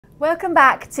Welcome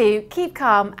back to Keep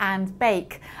Calm and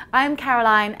Bake. I'm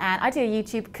Caroline and I do a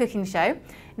YouTube cooking show.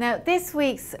 Now this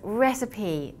week's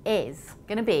recipe is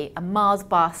going to be a Mars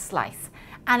bar slice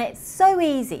and it's so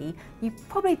easy you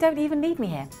probably don't even need me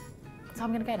here. So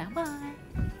I'm going to go now. Bye.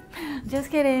 Just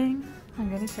kidding. I'm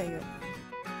going to show you it.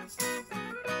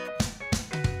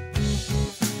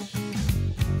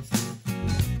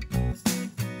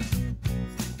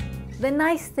 The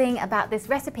nice thing about this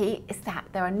recipe is that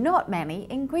there are not many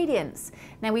ingredients.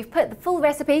 Now we've put the full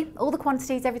recipe, all the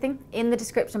quantities, everything in the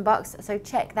description box, so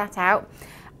check that out.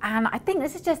 And I think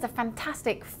this is just a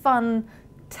fantastic, fun,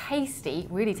 tasty,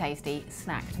 really tasty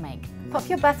snack to make. Pop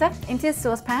your butter into your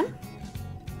saucepan.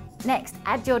 Next,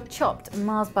 add your chopped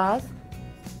Mars bars.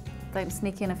 Don't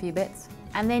sneak in a few bits.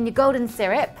 And then your golden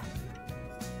syrup.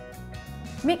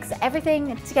 Mix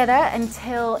everything together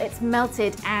until it's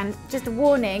melted, and just a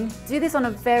warning, do this on a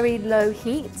very low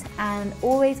heat and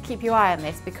always keep your eye on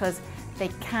this because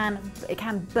it can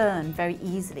burn very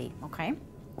easily, okay?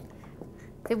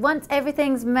 So once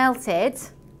everything's melted,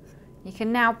 you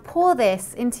can now pour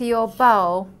this into your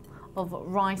bowl of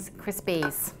Rice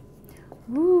Krispies.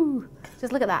 Woo!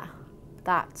 Just look at that.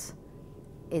 That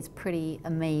is pretty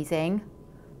amazing.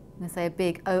 I'm gonna say a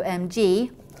big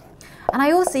OMG. And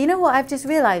I also, you know what I've just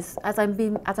realised as I've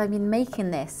been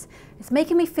making this, it's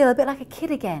making me feel a bit like a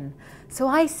kid again. So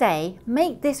I say,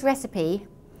 make this recipe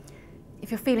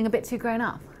if you're feeling a bit too grown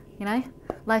up, you know?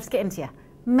 Life's getting to you.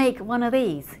 Make one of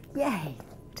these. Yay!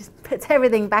 Just puts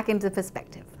everything back into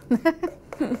perspective.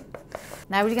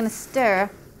 Now we're going to stir,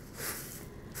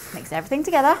 mix everything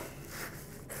together.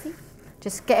 See?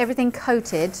 Just get everything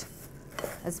coated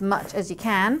as much as you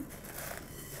can.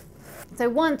 So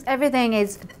once everything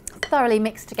is thoroughly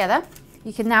mixed together,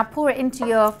 you can now pour it into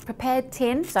your prepared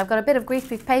tin. So I've got a bit of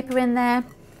greaseproof paper in there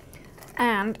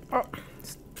and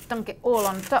just dunk it all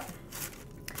on top.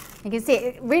 You can see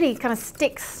it really kind of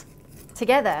sticks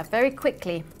together very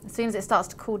quickly as soon as it starts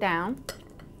to cool down,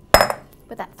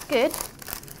 but that's good.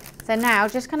 So now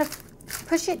just kind of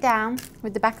push it down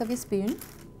with the back of your spoon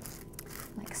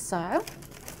like so,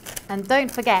 and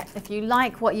don't forget, if you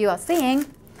like what you are seeing,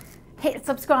 hit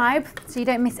subscribe so you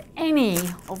don't miss any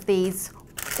of these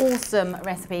awesome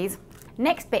recipes.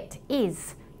 Next bit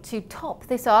is to top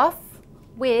this off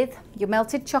with your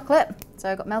melted chocolate.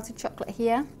 So I've got melted chocolate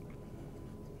here.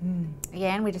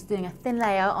 Again, we're just doing a thin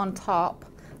layer on top.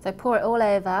 So pour it all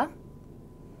over.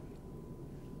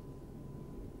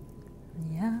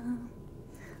 Yeah.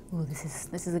 Oh, this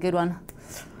is a good one.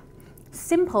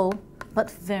 Simple, but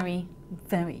very,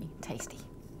 very tasty.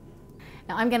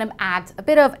 Now I'm going to add a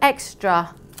bit of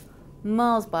extra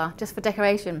Mars bar just for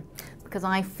decoration, because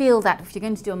I feel that if you're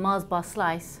going to do a Mars bar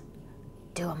slice,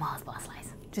 do a Mars bar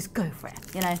slice. Just go for it,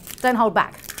 you know, don't hold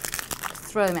back, just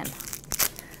throw them in.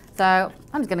 So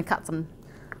I'm just going to cut some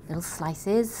little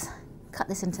slices, cut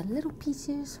this into little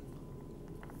pieces.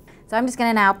 So I'm just going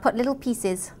to now put little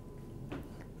pieces,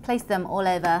 place them all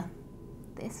over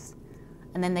this,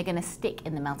 and then they're going to stick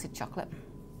in the melted chocolate.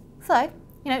 So,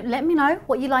 you know, let me know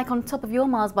what you like on top of your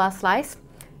Mars bar slice,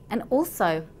 and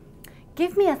also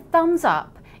give me a thumbs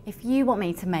up if you want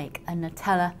me to make a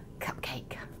Nutella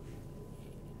cupcake.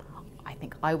 I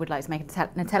think I would like to make a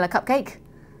Nutella cupcake.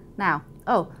 Now,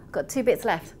 oh, I've got 2 bits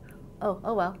left. Oh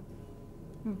well.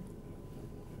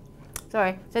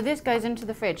 Sorry. So this goes into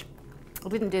the fridge. I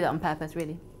didn't do that on purpose,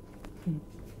 really.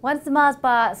 Once the Mars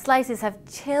bar slices have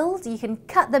chilled, you can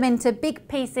cut them into big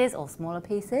pieces or smaller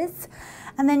pieces,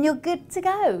 and then you're good to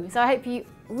go. So I hope you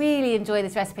really enjoy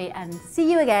this recipe and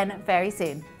see you again very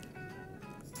soon.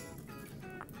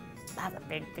 That's a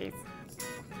big piece.